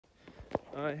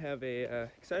I have a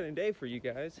exciting day for you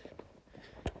guys.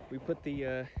 We put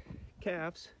the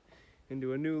calves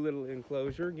into a new little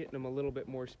enclosure, getting them a little bit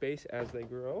more space as they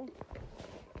grow.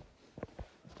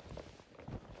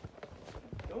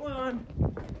 Go on,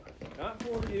 not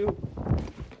for you.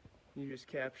 You just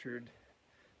captured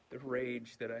the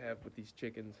rage that I have with these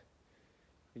chickens.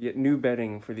 I get new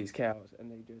bedding for these cows and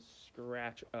they just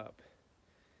scratch up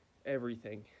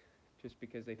everything just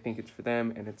because they think it's for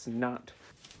them and it's not.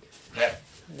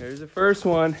 There's the first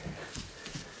one.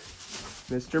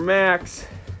 Mr. Max,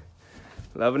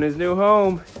 loving his new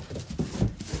home.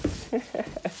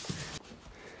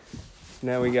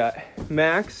 Now we got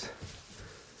Max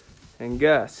and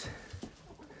Gus.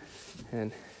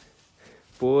 And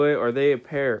boy, are they a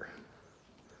pair.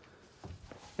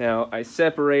 Now, I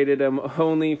separated them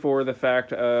only for the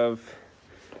fact of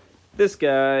this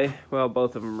guy, well,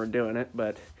 both of them are doing it,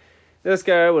 but this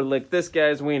guy would lick this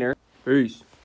guy's wiener. Peace.